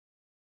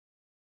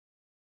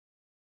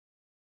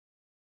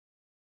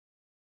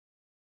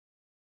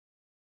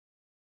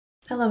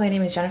Hello, my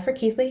name is Jennifer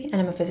Keithley, and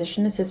I'm a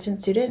physician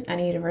assistant student at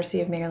the University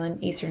of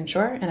Maryland Eastern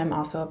Shore, and I'm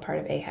also a part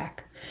of AHEC.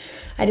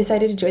 I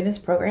decided to join this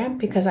program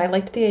because I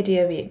liked the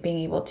idea of being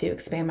able to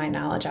expand my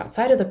knowledge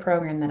outside of the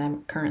program that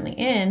I'm currently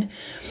in,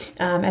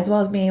 as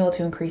well as being able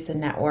to increase the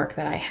network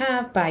that I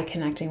have by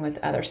connecting with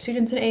other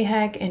students at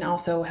AHEC and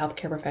also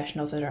healthcare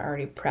professionals that are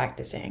already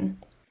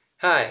practicing.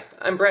 Hi,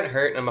 I'm Brent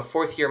Hurt, and I'm a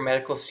fourth-year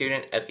medical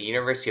student at the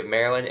University of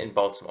Maryland in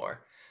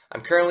Baltimore.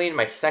 I'm currently in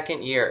my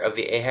second year of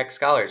the AHEC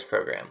Scholars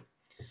program.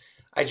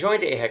 I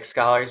joined AHEC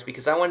Scholars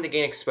because I wanted to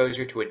gain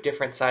exposure to a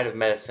different side of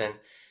medicine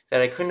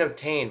that I couldn't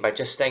obtain by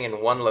just staying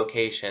in one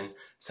location,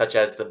 such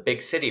as the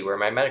big city where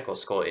my medical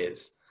school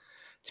is.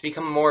 To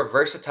become a more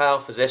versatile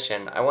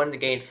physician, I wanted to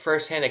gain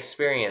first-hand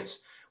experience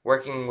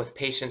working with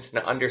patients in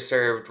an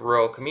underserved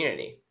rural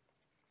community.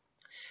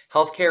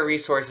 Healthcare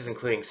resources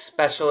including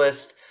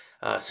specialists,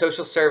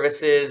 social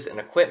services, and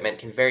equipment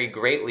can vary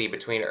greatly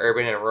between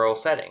urban and rural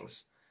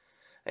settings.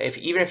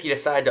 Even if you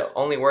decide to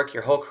only work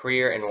your whole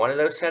career in one of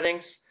those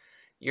settings,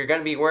 you're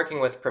going to be working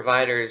with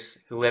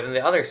providers who live in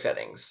the other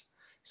settings.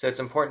 So it's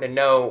important to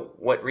know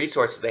what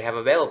resources they have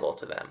available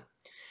to them.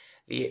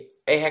 The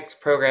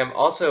AHEC program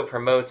also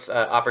promotes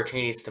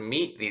opportunities to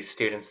meet these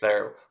students that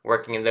are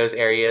working in those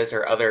areas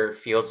or other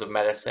fields of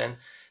medicine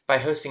by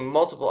hosting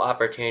multiple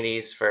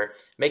opportunities for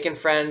making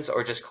friends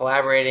or just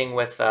collaborating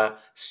with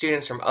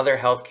students from other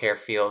healthcare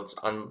fields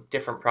on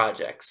different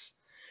projects.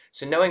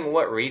 So knowing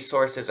what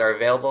resources are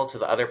available to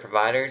the other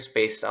providers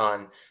based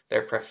on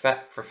their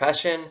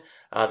profession,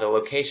 the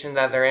location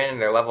that they're in,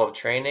 and their level of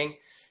training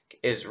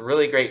is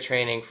really great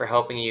training for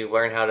helping you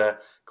learn how to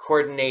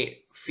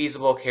coordinate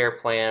feasible care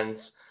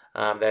plans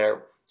that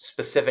are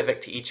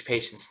specific to each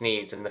patient's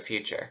needs in the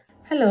future.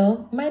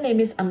 Hello, my name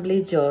is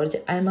Ambli George.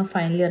 I am a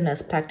final year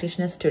nurse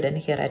practitioner student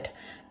here at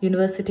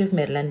University of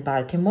Maryland,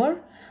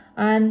 Baltimore,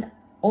 and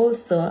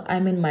also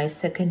I'm in my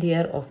second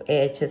year of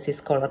AHEC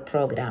Scholar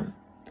program.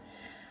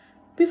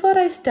 Before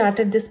I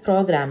started this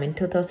program in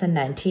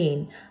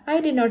 2019, I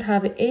did not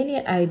have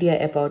any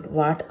idea about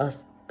what a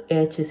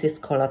AHEC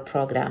Scholar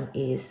program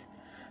is.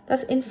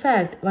 Thus, in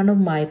fact, one of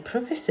my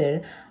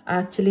professors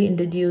actually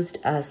introduced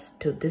us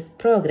to this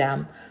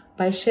program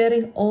by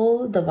sharing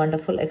all the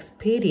wonderful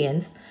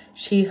experience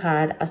she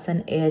had as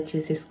an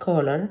AHEC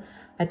scholar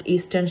at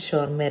Eastern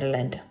Shore,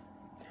 Maryland.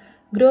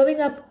 Growing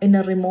up in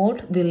a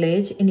remote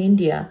village in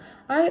India,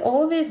 I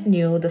always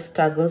knew the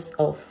struggles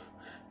of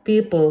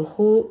people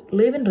who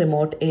live in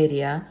remote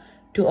area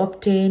to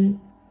obtain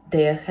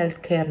their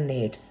healthcare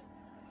needs.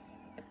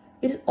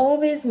 It's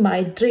always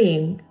my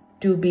dream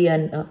to be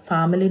a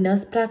family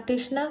nurse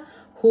practitioner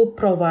who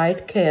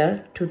provide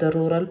care to the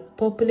rural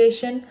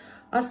population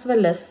as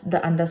well as the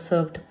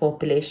underserved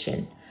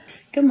population.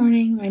 Good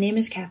morning, my name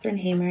is Catherine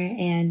Hamer,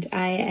 and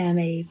I am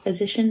a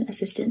physician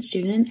assistant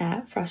student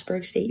at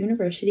Frostburg State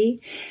University,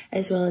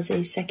 as well as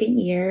a second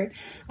year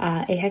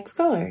AHEC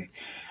Scholar.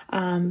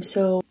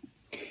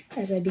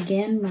 As I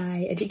began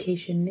my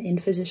education in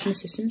physician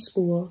assistant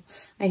school,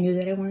 I knew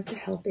that I wanted to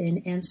help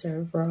in and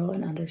serve rural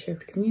and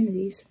underserved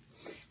communities.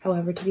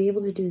 However, to be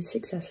able to do this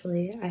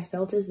successfully, I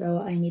felt as though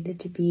I needed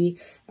to be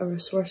a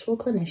resourceful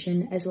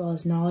clinician as well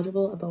as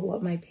knowledgeable about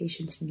what my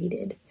patients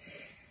needed.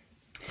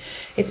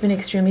 It's been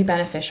extremely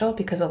beneficial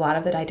because a lot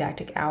of the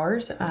didactic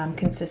hours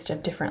consist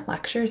of different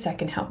lectures that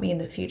can help me in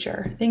the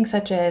future. Things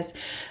such as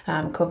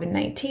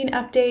COVID-19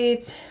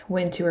 updates,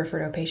 when to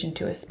refer a patient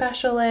to a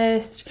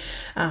specialist,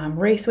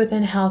 race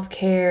within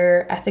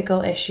healthcare,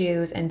 ethical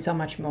issues, and so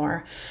much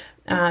more.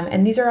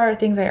 And these are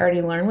things I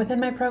already learned within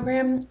my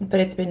program, but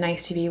it's been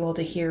nice to be able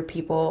to hear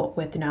people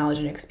with the knowledge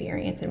and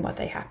experience and what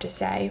they have to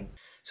say.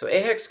 So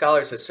AHEC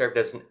Scholars has served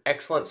as an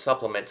excellent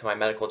supplement to my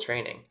medical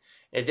training.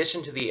 In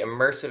addition to the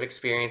immersive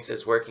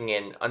experiences working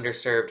in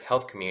underserved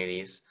health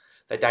communities,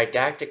 the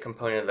didactic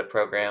component of the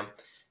program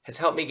has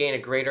helped me gain a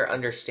greater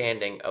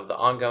understanding of the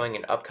ongoing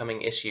and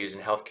upcoming issues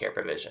in healthcare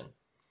provision.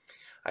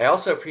 I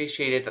also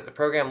appreciated that the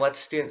program lets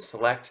students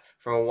select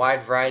from a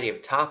wide variety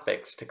of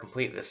topics to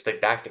complete this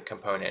didactic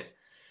component,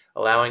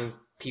 allowing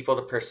people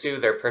to pursue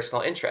their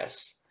personal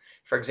interests.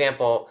 For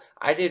example,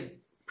 I did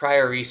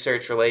prior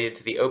research related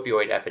to the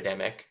opioid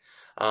epidemic.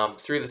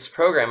 Through this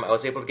program, I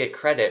was able to get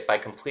credit by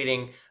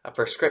completing a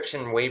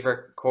prescription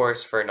waiver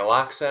course for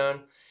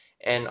naloxone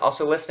and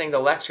also listening to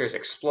lectures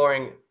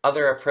exploring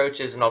other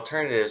approaches and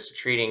alternatives to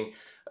treating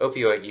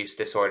opioid use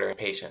disorder in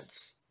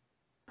patients.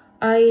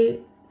 I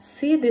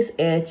see this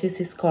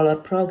AHEC Scholar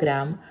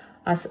program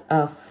as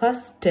a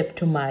first step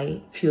to my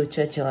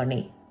future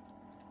journey.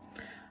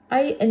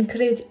 I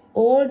encourage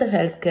all the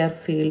healthcare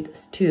field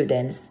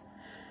students,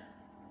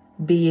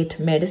 be it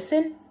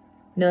medicine,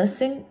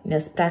 nursing,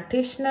 nurse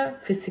practitioner,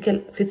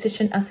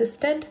 physician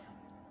assistant,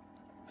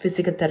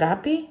 physical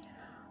therapy.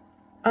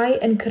 I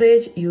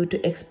encourage you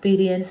to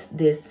experience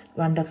this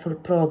wonderful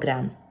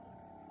program.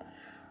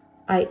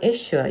 I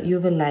assure you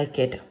will like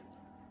it.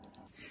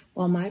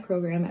 While my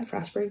program at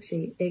Frostburg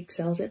State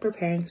excels at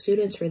preparing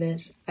students for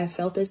this, I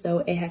felt as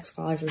though AHEC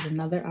Scholars was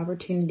another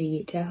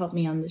opportunity to help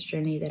me on this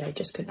journey that I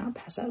just could not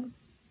pass up.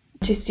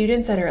 To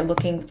students that are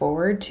looking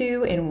forward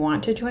to and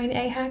want to join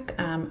AHEC,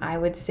 I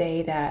would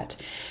say that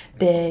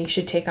they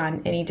should take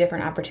on any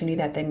different opportunity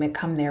that they may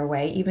come their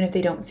way, even if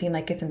they don't seem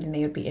like it's something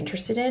they would be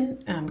interested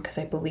in, because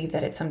I believe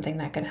that it's something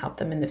that can help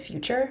them in the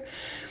future.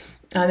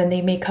 And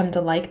they may come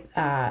to like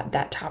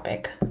that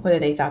topic, whether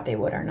they thought they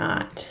would or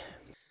not.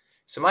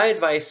 So my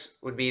advice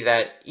would be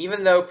that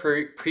even though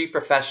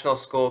pre-professional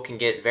school can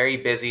get very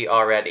busy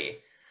already,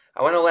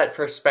 I want to let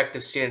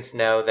prospective students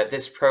know that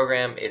this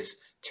program is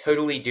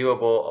totally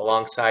doable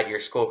alongside your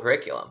school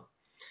curriculum.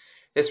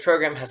 This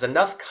program has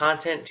enough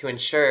content to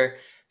ensure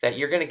that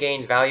you're going to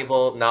gain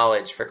valuable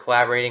knowledge for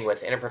collaborating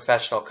with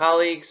interprofessional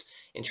colleagues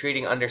and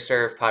treating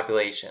underserved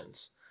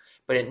populations,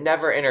 but it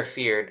never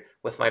interfered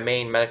with my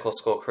main medical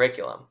school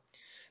curriculum.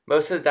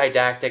 Most of the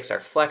didactics are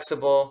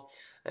flexible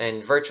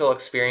and virtual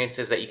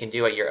experiences that you can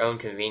do at your own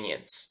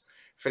convenience.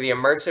 For the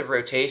immersive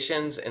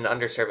rotations in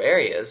underserved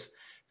areas,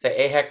 the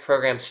AHEC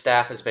program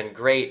staff has been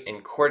great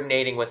in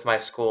coordinating with my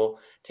school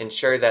to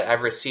ensure that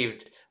I've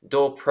received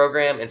dual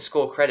program and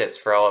school credits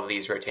for all of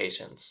these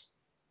rotations.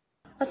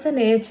 As an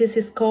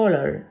AHEC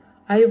scholar,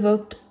 I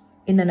worked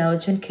in an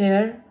urgent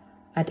care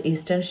at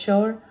Eastern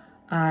Shore,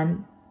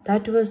 and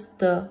that was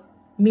the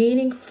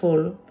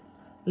meaningful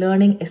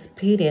learning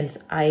experience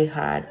I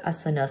had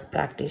as a nurse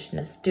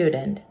practitioner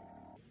student.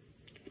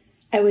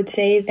 I would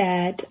say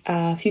that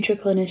future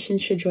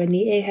clinicians should join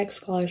the AHEC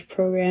Scholars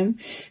program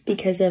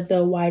because of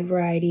the wide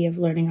variety of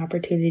learning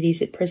opportunities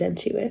it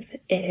presents you with.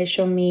 It has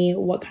shown me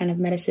what kind of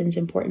medicine is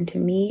important to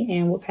me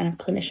and what kind of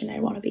clinician I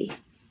want to be.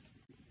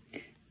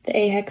 The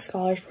AHEC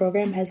Scholars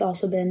program has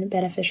also been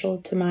beneficial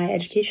to my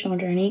educational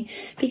journey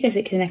because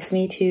it connects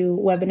me to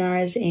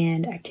webinars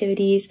and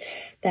activities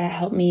that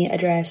help me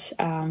address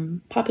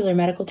popular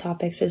medical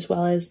topics as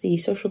well as the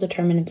social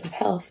determinants of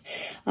health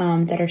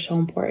that are so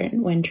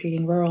important when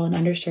treating rural and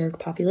underserved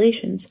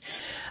populations.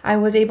 I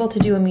was able to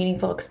do a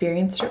meaningful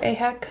experience through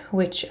AHEC,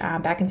 which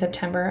back in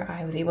September,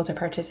 I was able to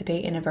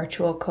participate in a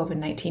virtual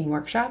COVID-19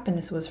 workshop, and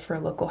this was for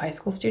local high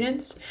school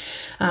students.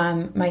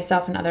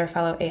 Myself and other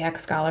fellow AHEC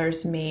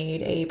scholars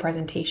made a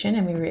presentation,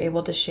 and we were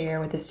able to share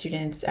with the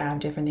students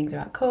different things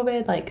about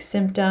COVID, like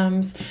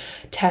symptoms,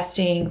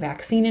 testing,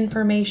 vaccine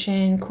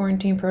information,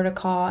 quarantine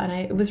protocol, and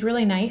it was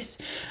really nice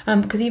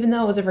because even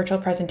though it was a virtual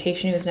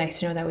presentation, it was nice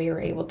to know that we were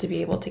able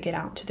to get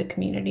out to the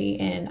community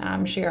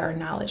and share our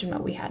knowledge and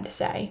what we had to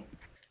say.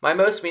 My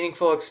most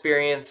meaningful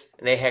experience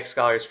in the AHEC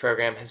Scholars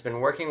Program has been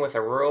working with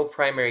a rural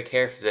primary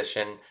care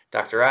physician,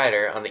 Dr.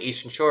 Ryder, on the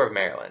Eastern Shore of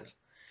Maryland.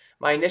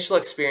 My initial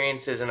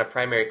experiences in a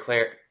primary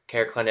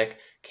care clinic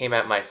came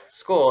at my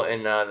school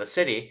in the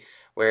city,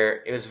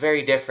 where it was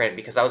very different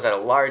because I was at a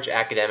large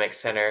academic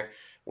center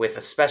with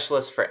a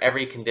specialist for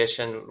every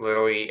condition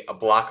literally a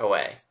block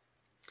away.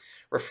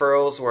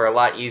 Referrals were a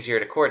lot easier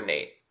to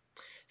coordinate.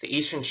 The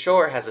Eastern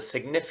Shore has a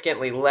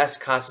significantly less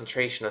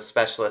concentration of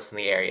specialists in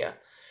the area,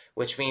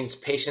 which means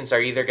patients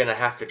are either going to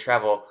have to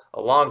travel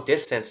a long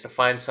distance to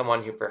find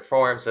someone who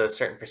performs a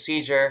certain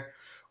procedure,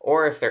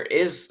 or if there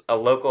is a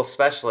local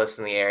specialist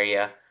in the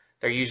area,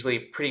 they're usually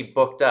pretty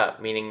booked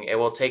up, meaning it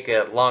will take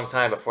a long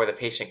time before the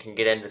patient can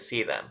get in to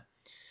see them.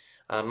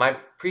 My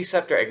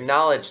preceptor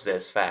acknowledged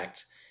this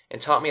fact and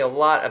taught me a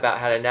lot about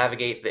how to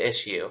navigate the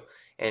issue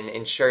and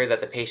ensure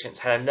that the patients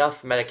had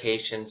enough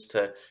medications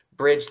to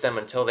bridge them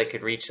until they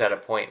could reach that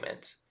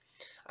appointment.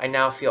 I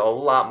now feel a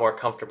lot more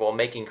comfortable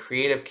making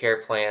creative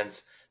care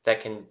plans that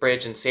can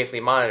bridge and safely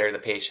monitor the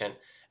patient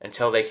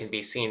until they can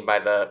be seen by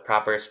the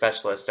proper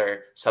specialist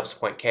or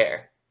subsequent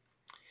care.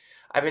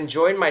 I've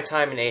enjoyed my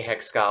time in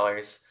AHEC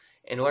Scholars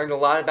and learned a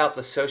lot about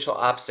the social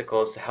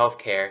obstacles to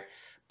healthcare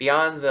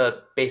beyond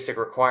the basic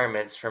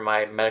requirements for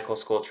my medical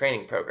school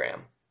training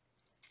program.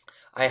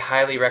 I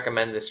highly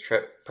recommend this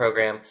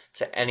program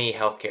to any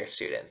healthcare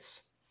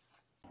students.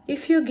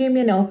 If you give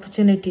me an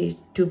opportunity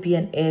to be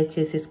an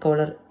AHEC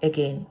scholar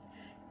again,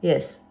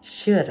 yes,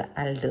 sure,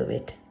 I'll do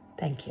it.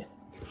 Thank you.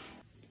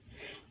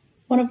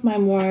 One of my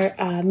more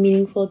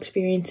meaningful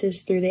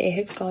experiences through the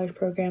AHEC Scholars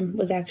Program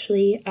was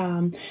actually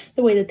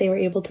the way that they were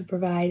able to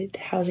provide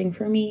housing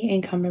for me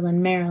in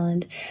Cumberland,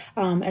 Maryland,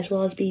 as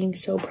well as being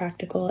so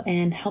practical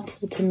and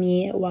helpful to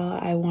me while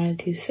I wanted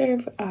to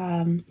serve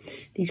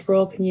these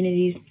rural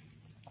communities.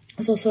 It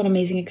was also an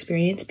amazing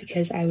experience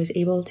because I was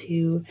able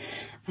to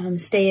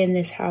stay in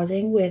this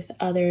housing with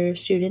other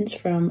students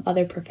from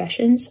other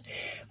professions,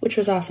 which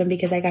was awesome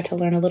because I got to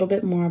learn a little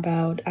bit more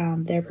about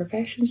their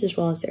professions as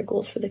well as their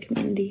goals for the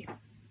community.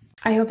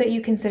 I hope that you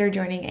consider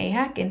joining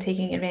AHEC and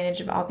taking advantage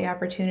of all the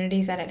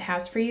opportunities that it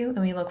has for you, and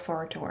we look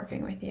forward to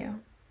working with you.